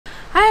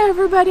Hi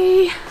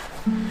everybody!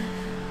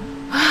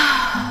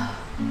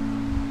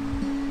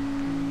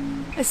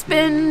 It's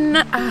been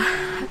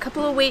a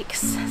couple of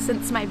weeks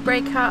since my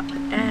breakup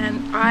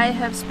and I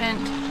have spent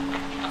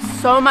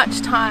so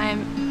much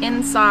time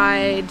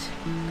inside,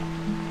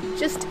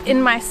 just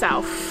in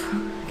myself,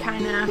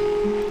 kind of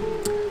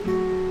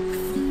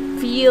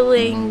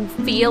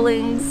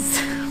feelings.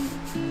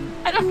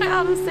 I don't know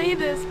how to say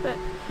this, but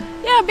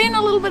yeah, being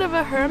a little bit of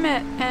a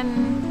hermit,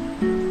 and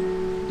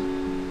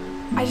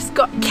I just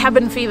got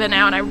cabin fever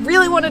now and I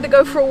really wanted to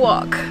go for a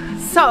walk.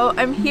 So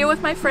I'm here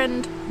with my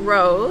friend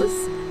Rose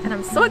and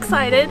I'm so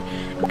excited,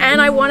 and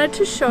I wanted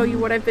to show you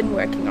what I've been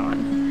working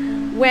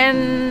on.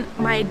 When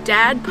my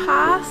dad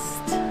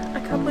passed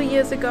a couple of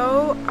years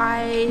ago,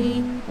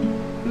 I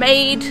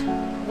made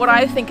what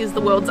I think is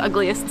the world's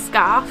ugliest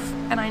scarf,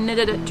 and I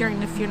knitted it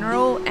during the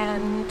funeral,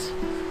 and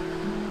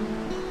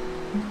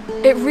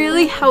it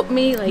really helped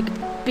me like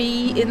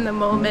be in the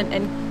moment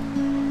and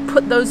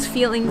put those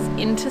feelings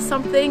into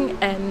something.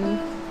 And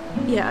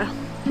yeah,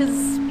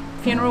 his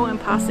funeral and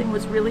passing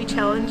was really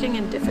challenging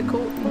and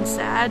difficult and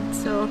sad,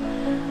 so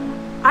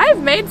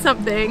I've made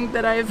something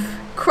that I've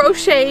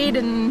crocheted,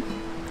 and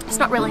it's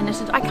not really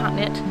knitted, I can't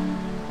knit,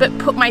 but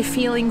put my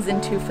feelings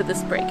into for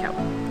this breakup,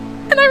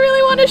 and I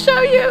really want to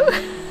show you.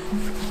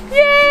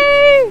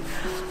 Yay!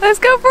 Let's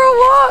go for a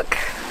walk.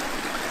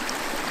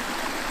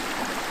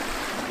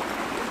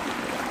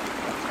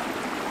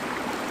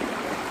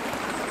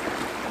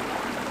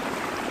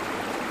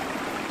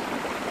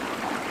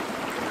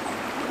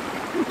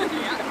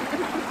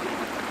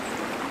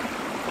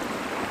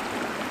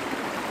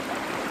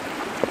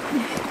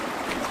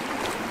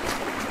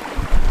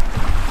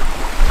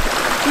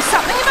 There's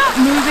something about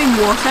moving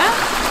water.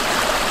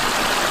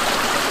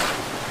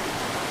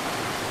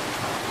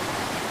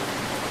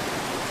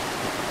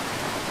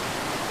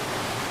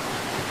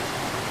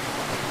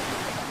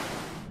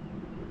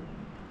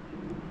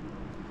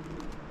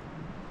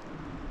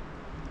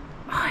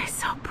 Oh, it's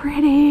so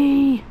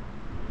pretty.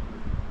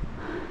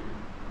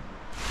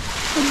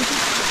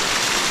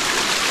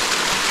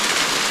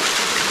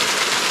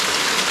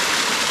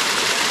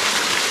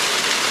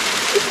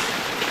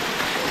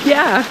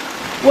 Yeah,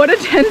 water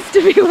tends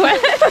to be wet.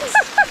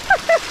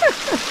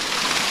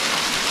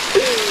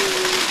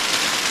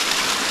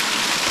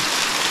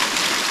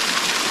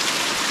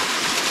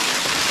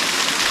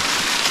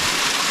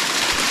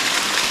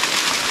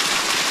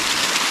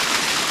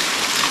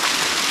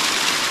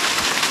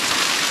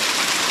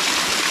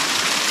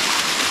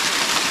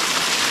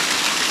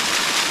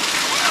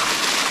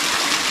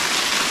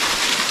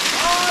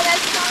 Oh,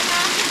 that's so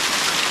nice.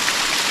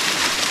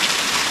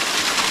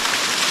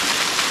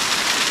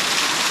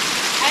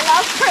 I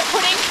love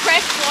putting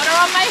fresh water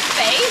on my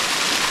face.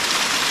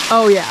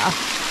 Oh yeah.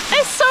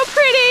 It's so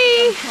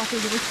pretty. Happy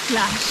with a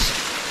splash.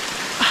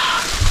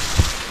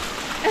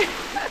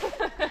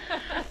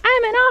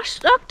 I'm an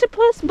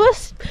octopus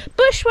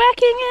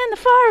bushwhacking in the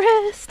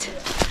forest.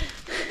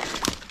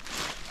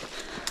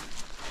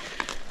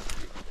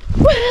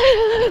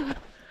 Woo!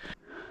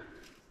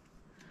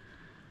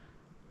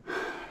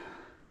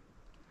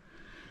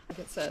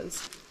 It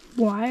says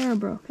wire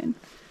broken.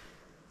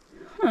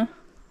 Huh.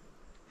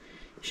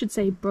 Should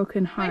say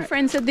broken heart. My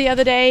friend said the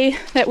other day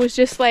that was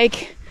just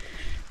like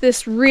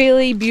this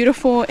really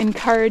beautiful,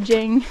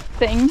 encouraging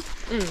thing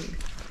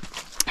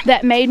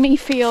that made me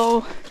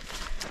feel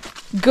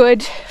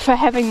good for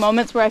having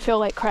moments where I feel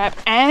like crap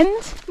and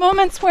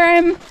moments where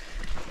I'm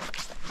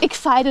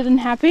excited and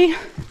happy.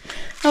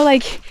 So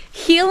like,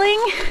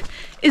 healing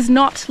is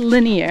not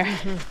linear.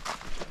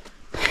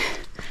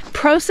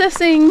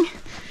 Processing,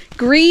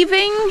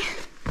 grieving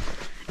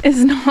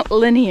is not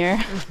linear.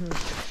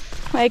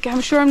 Like,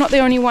 I'm sure I'm not the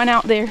only one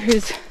out there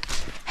who's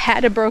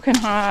had a broken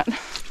heart.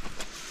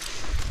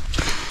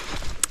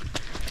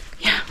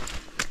 Yeah.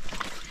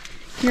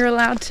 You're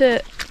allowed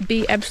to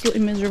be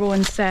absolutely miserable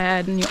and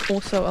sad, and you're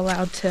also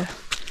allowed to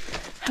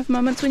have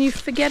moments when you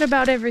forget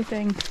about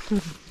everything.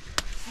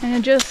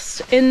 And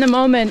just in the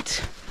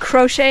moment,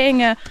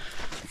 crocheting a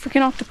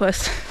freaking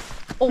octopus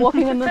or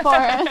walking in the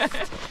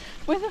forest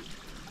with a...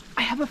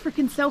 I have a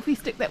freaking selfie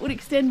stick that would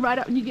extend right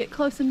up when you get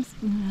close and...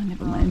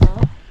 never mind.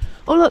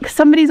 Oh look,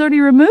 somebody's already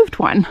removed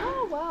one.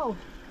 Oh wow.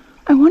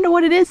 I wonder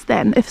what it is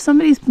then, if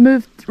somebody's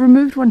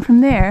removed one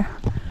from there.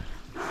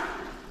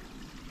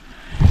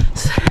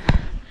 So,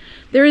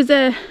 there is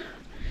a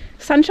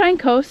Sunshine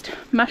Coast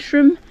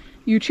mushroom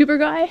YouTuber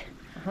guy.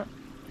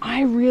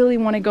 I really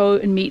want to go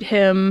and meet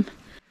him.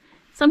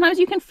 Sometimes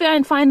you can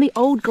find the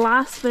old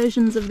glass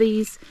versions of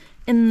these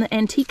in the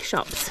antique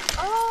shops.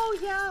 Oh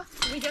yeah,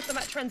 we get them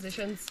at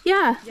Transitions.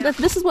 Yeah, yeah.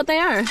 This is what they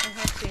are. I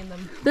have seen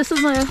them. This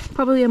is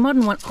probably a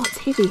modern one. Oh, it's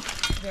heavy.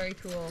 Very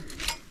cool.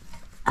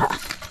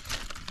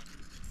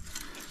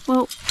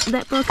 Well,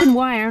 that broken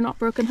wire, not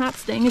broken heart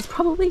sting, is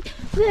probably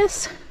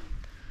this.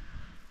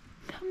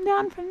 Come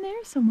down from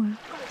there somewhere.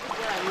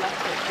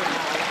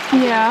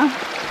 Yeah.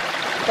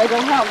 They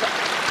don't have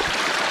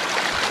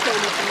so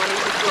much money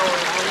to throw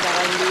around that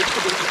I need to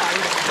be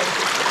finding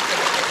places.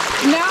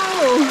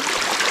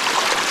 No!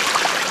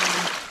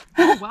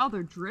 Oh, wow,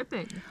 they're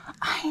dripping.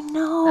 I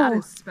know. That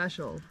is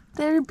special.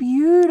 They're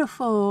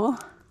beautiful.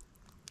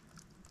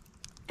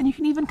 And you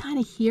can even kind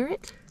of hear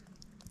it.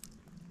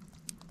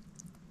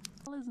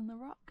 Colors in the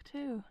rock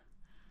too.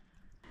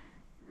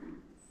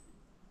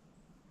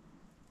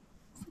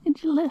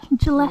 It's like a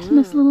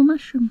gelatinous little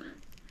mushroom.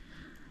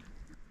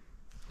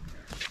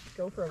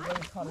 Go for a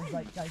really hot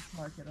zeitgeist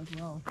market as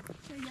well.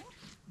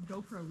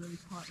 Go for a really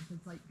hot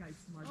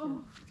zeitgeist market.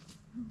 Oh.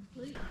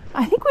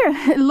 I think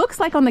it looks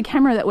like on the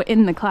camera that we're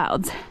in the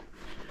clouds.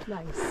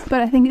 Nice. But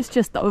I think it's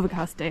just the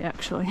overcast day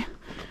actually.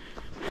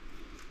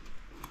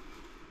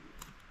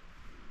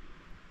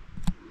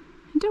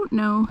 I don't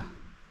know.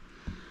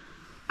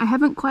 I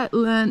haven't quite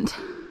learnt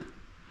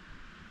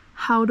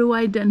how to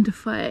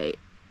identify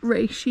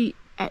reishi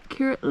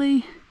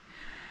accurately.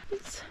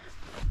 It's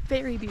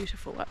very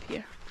beautiful up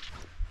here.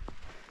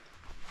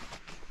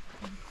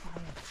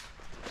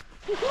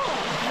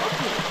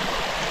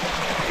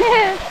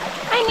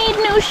 I need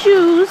new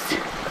shoes.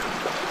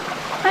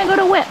 I got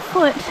a wet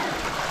foot.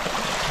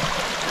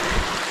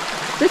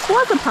 This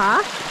was a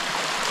path.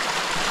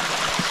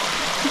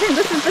 I think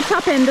this is the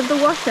top end of the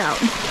washout.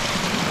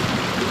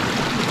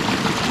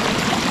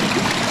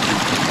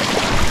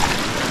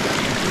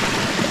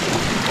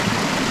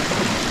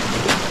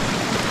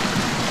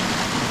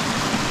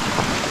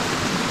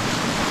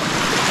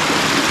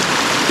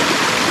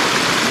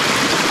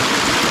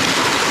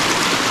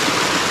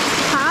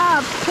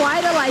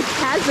 Quite a like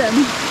chasm.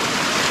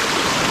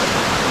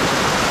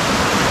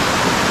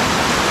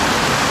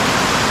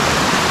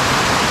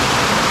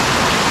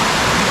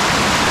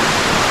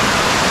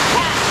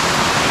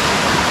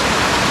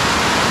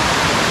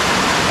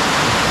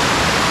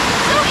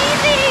 So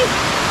easy!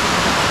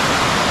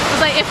 I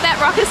was like, if that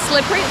rock is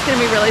slippery, it's going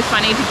to be really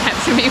funny to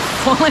capture me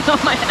falling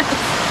on my ass.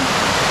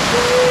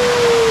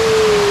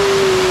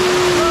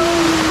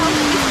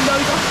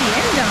 Goes off the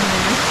end down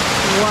there.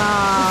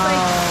 Wow. It's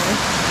like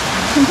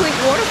complete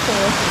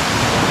waterfall.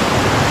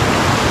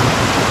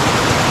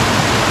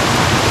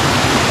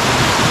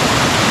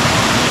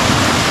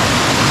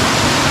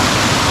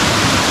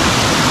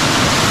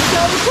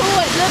 So cool,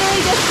 it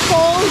literally just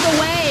falls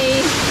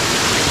away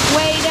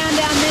way down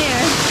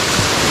there.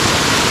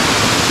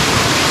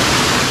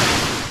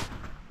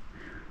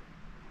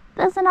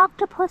 There's an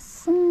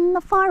octopus in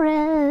the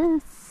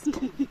forest.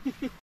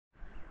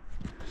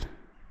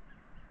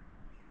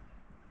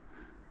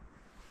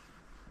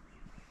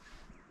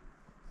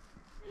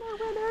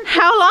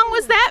 How long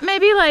was that?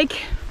 Maybe like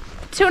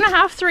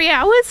 2.5, 3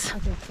 hours? I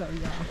think so,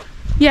 yeah.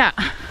 Yeah.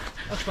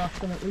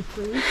 Approximately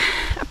 3.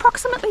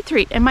 Approximately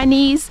 3. And my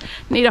knees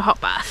need a hot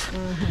bath.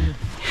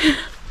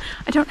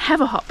 I don't have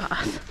a hot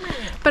bath,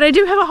 but I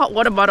do have a hot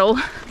water bottle.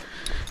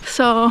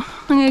 So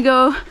I'm gonna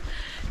go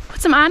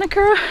put some arnica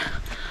on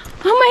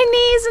my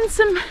knees and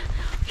some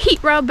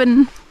heat rub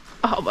and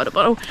a hot water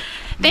bottle.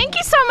 Thank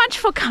you so much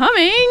for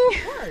coming.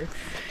 Of course.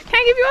 Can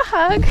I give you a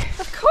hug?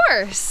 Of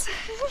course.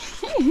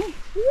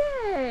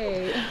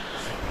 Yay!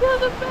 You're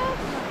the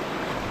best.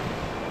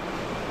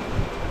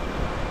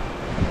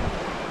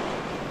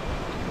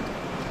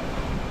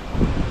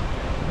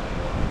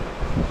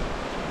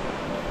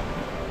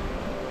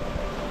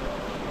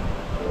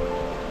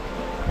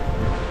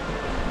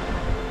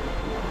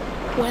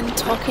 When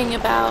talking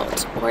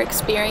about or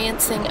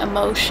experiencing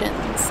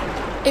emotions,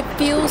 it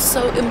feels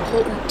so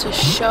important to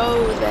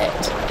show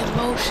that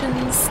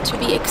emotions to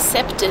be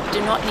accepted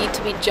do not need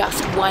to be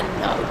just one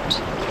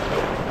note.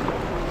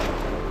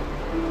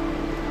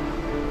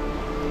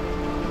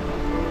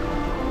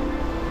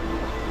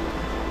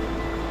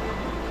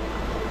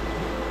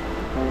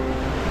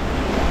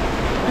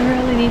 I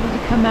really needed to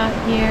come out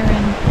here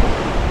and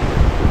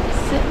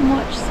sit and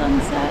watch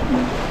sunset.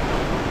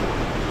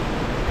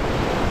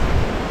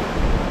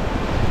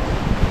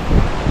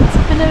 It's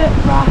been a bit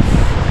rough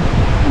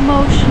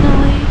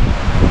emotionally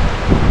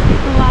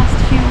the last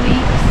few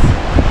weeks.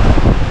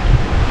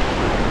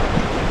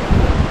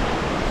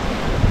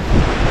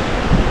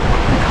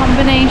 The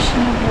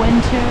combination of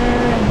winter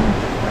and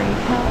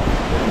breakup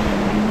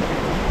and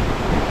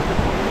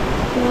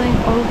feeling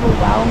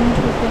overwhelmed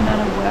with the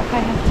amount of work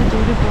I have to do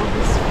to build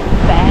this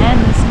van,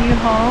 this new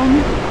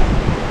home.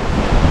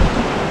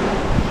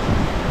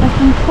 I've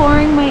been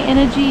pouring my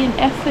energy and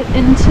effort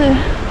into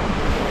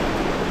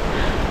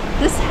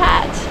this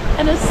hat,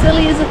 and as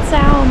silly as it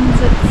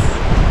sounds, it's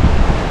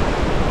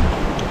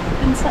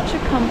been such a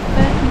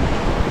comfort.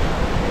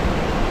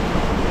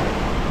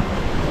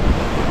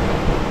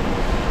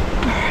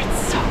 Oh,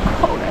 it's so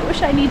cold. I wish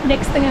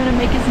next thing I'm going to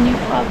make is new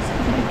gloves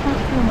because I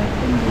can't feel my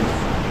fingers.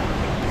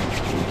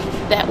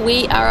 That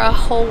we are a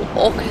whole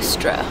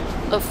orchestra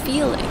of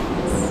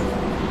feelings,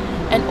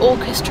 and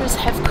orchestras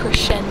have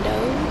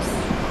crescendos,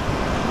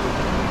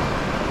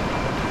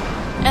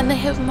 and they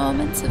have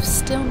moments of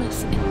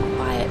stillness and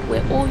quiet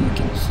where all you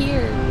can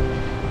hear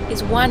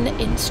is one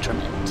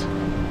instrument,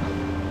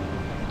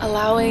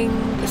 allowing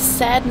the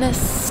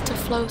sadness to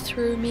flow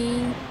through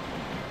me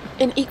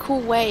in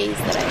equal ways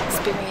that I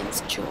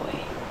experience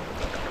joy.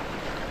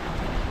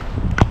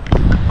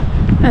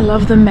 I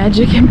love the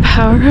magic and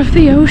power of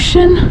the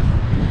ocean.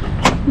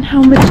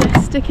 how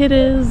majestic it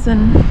is,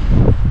 and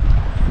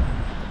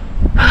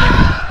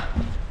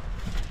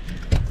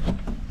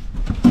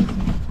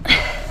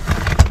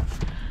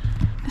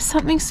there's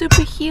something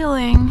super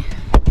healing.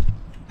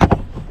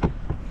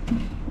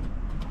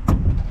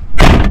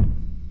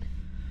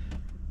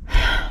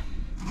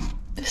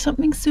 There's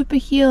something super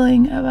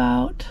healing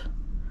about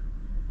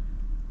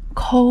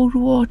cold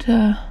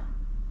water,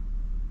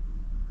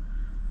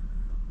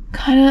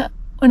 kind of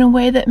in a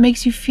way that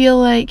makes you feel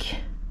like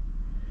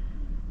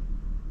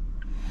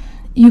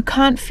you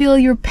can't feel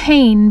your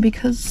pain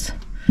because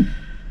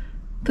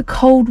the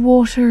cold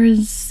water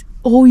is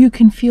all you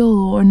can feel,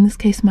 or in this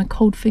case my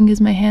cold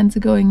fingers, my hands are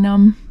going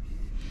numb.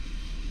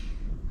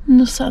 And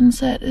the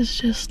sunset is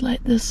just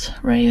like this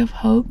ray of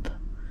hope.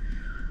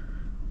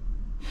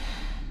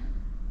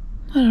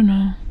 I don't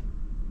know.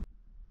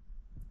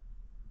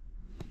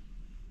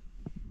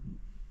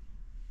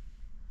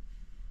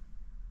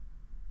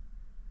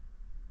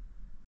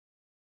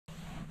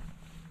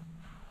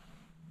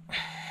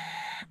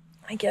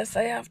 I guess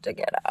I have to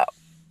get up.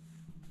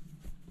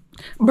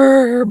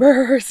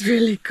 Brr, it's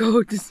really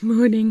cold this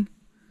morning.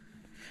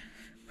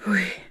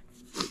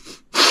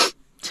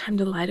 Time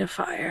to light a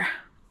fire.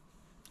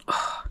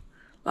 Oh,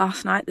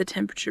 last night the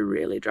temperature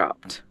really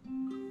dropped.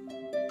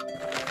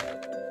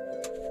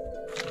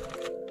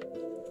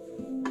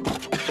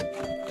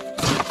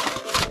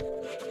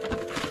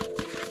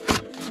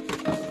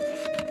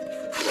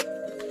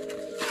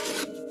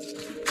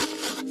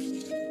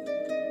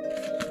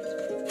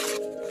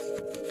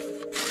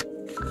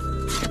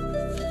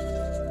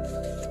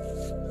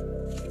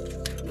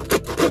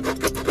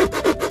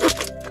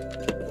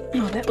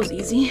 That was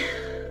easy.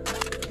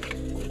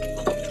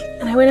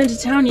 And I went into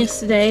town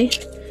yesterday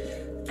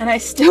and I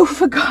still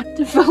forgot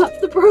to fill up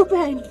the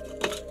propane.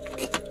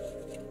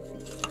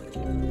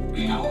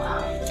 Oh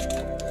well.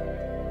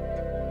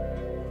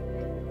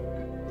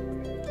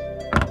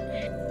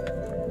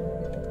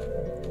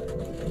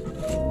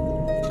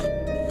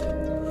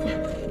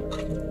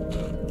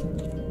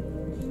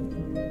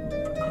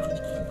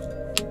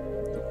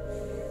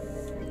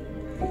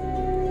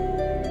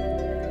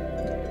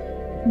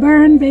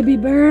 Burn, baby,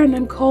 burn.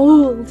 I'm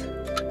cold.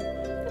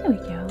 There we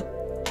go.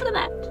 Look at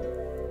that.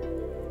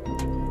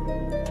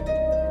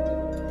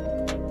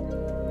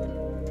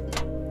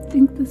 I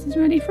think this is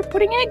ready for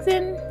putting eggs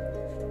in.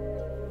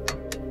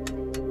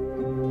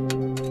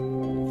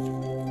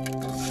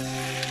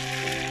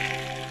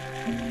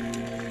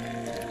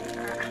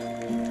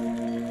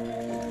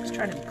 Just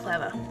trying to be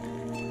clever.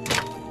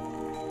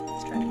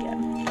 Let's try it again.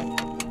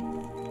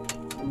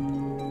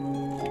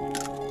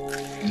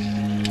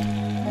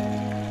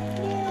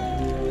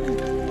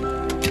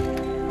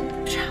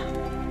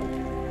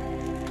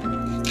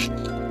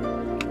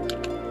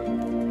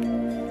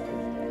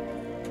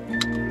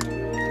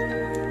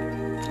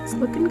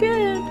 Looking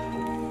good.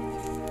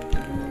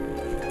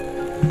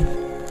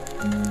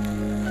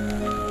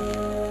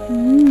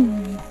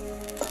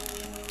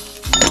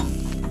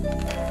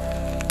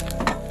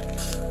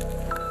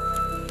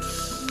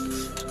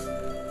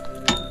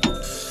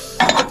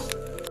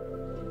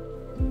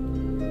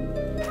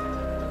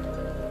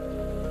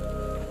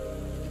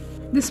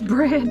 This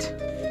bread.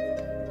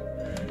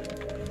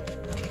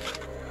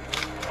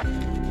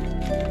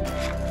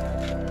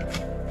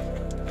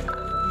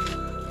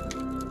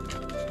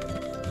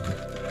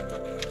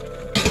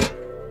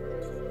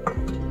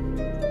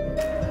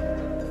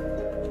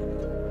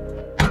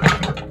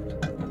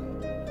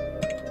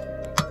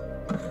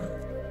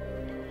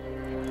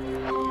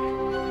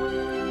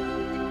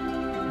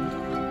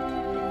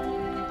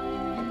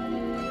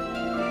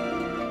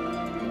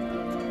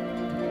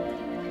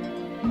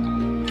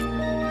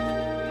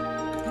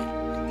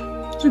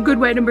 It's a good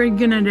way to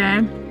begin a day.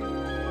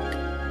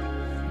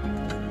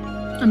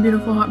 A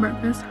beautiful hot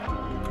breakfast.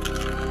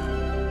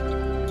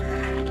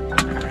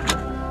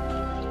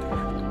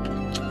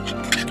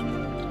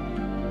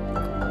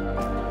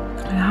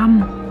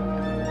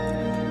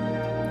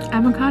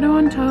 Avocado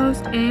on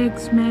toast,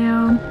 eggs,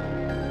 mayo,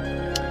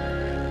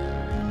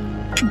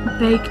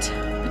 baked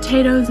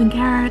potatoes and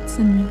carrots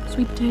and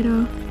sweet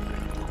potato.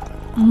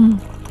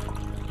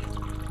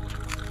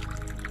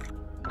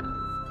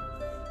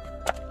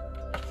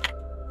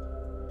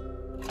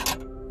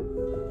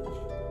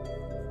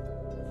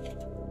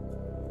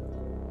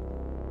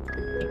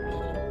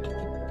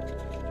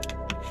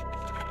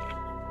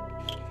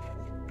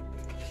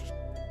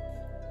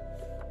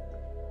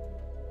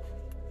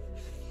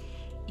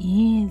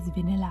 Is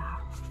vanilla.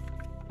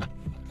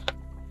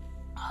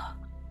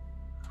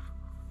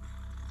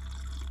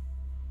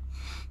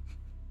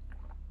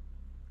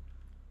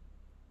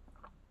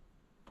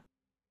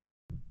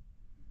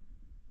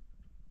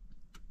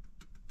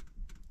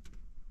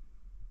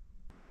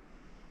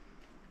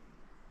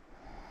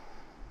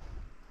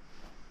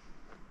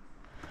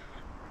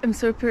 I'm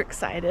super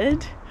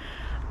excited.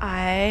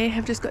 I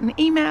have just got an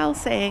email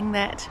saying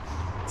that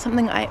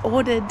something I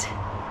ordered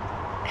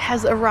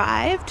has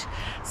arrived,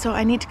 so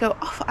I need to go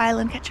off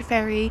island, catch a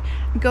ferry,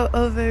 go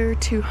over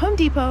to Home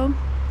Depot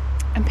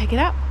and pick it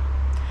up.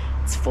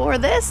 spots for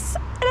this,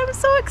 and I'm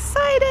so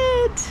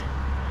excited.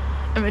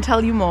 I'm gonna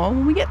tell you more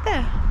when we get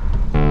there.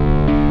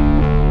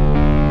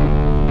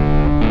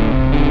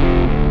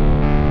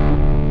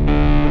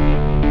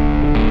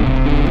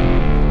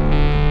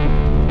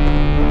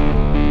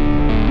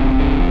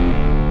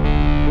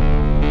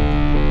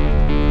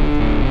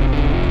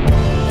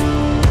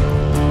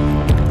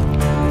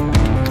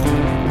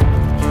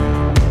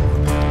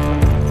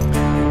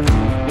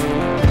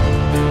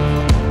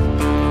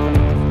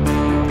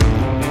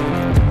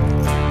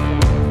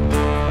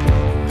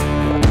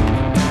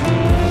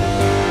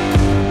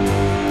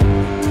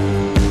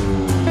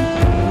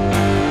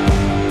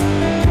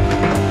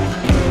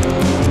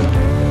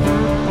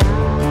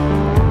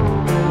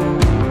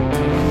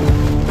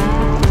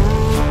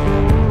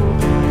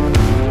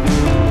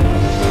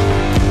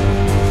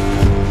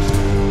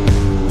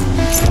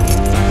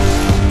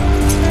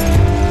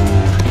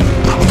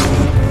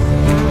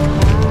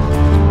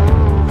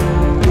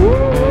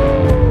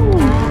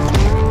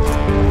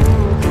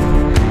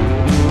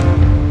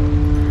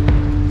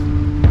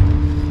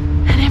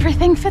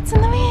 Fits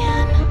in the van.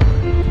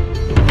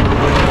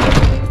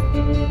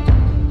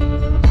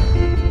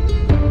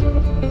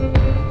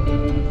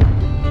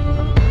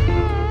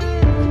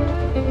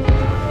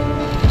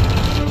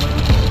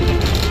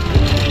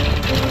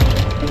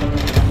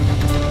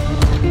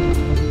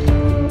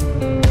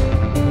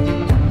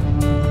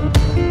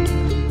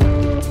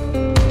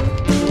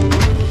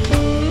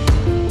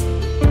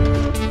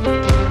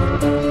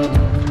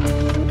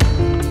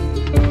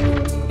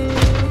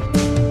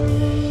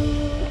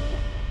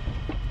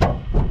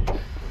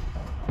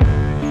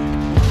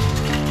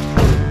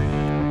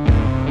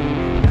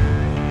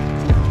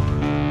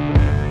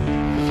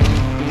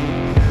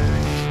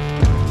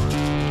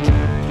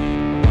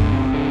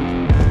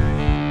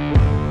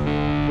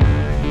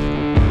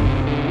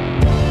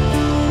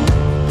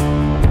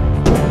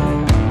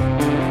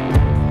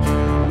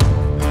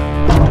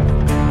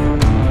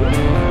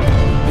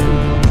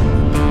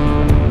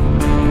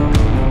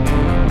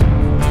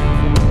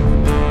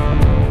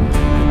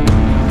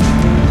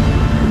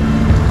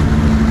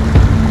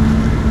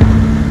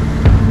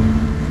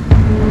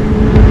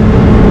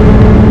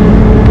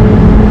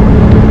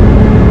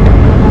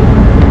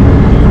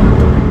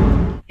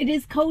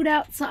 Cold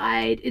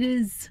outside. It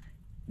is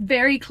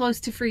very close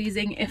to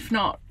freezing, if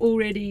not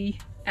already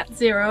at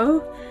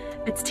 0.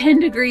 It's 10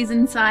 degrees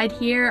inside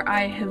here.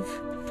 I have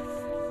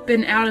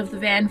been out of the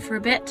van for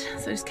a bit,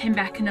 so I just came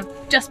back and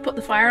I've just put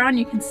the fire on.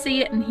 You can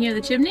see it and hear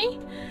the chimney,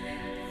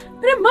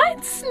 but it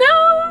might snow.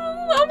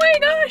 Oh my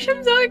gosh,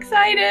 I'm so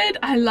excited.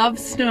 I love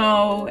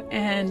snow,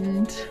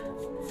 and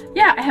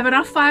yeah, I have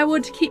enough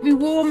firewood to keep me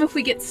warm if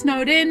we get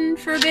snowed in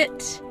for a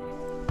bit.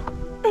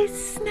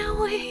 It's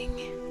snowing.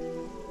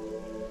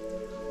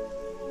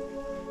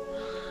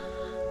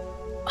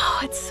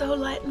 Oh, it's so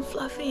light and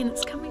fluffy, and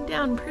it's coming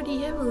down pretty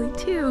heavily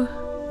too.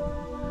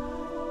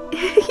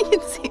 You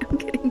can see I'm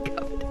getting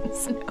covered in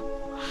snow.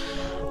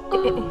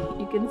 Oh.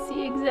 You can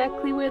see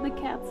exactly where the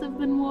cats have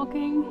been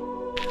walking.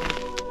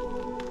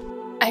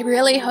 I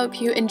really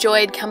hope you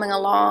enjoyed coming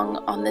along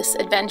on this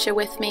adventure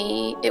with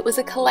me. It was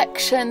a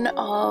collection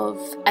of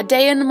a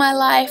day in my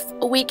life,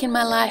 a week in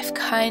my life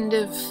kind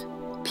of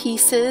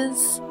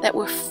pieces that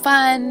were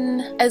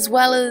fun, as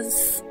well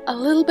as a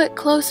little bit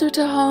closer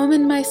to home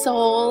in my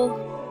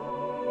soul.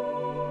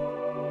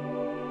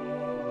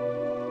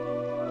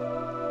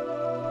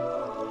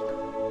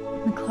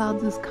 The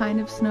clouds is kind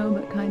of snow,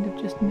 but kind of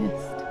just mist.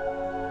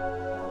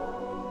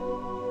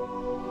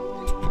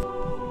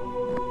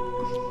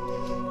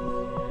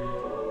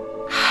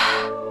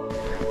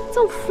 It's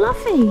all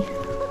fluffy.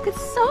 Look,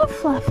 it's so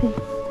fluffy.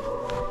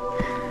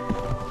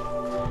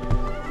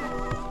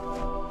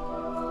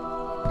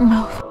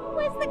 Oh,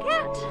 where's the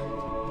cat?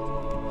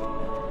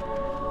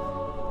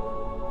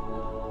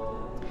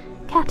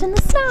 Cat in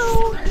the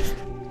snow.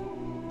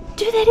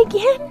 Do that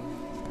again.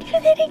 Do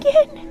that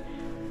again.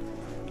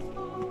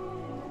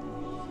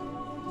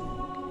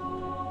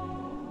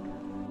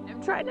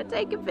 Trying to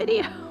take a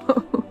video.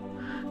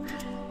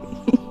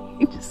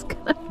 You just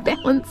gotta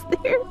balance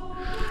there.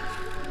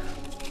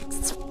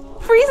 It's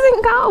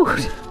freezing cold.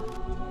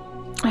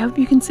 I hope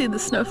you can see the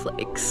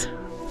snowflakes.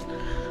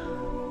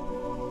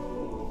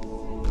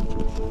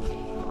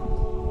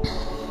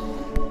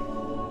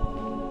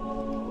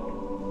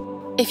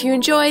 If you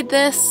enjoyed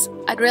this,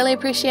 I'd really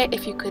appreciate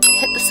if you could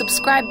hit the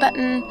subscribe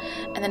button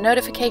and the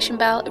notification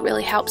bell. It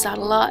really helps out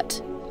a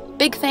lot.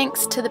 Big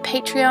thanks to the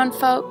Patreon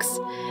folks.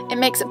 It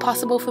makes it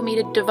possible for me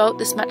to devote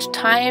this much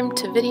time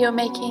to video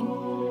making.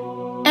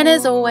 And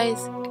as always,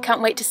 I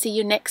can't wait to see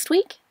you next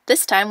week,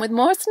 this time with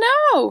more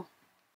snow!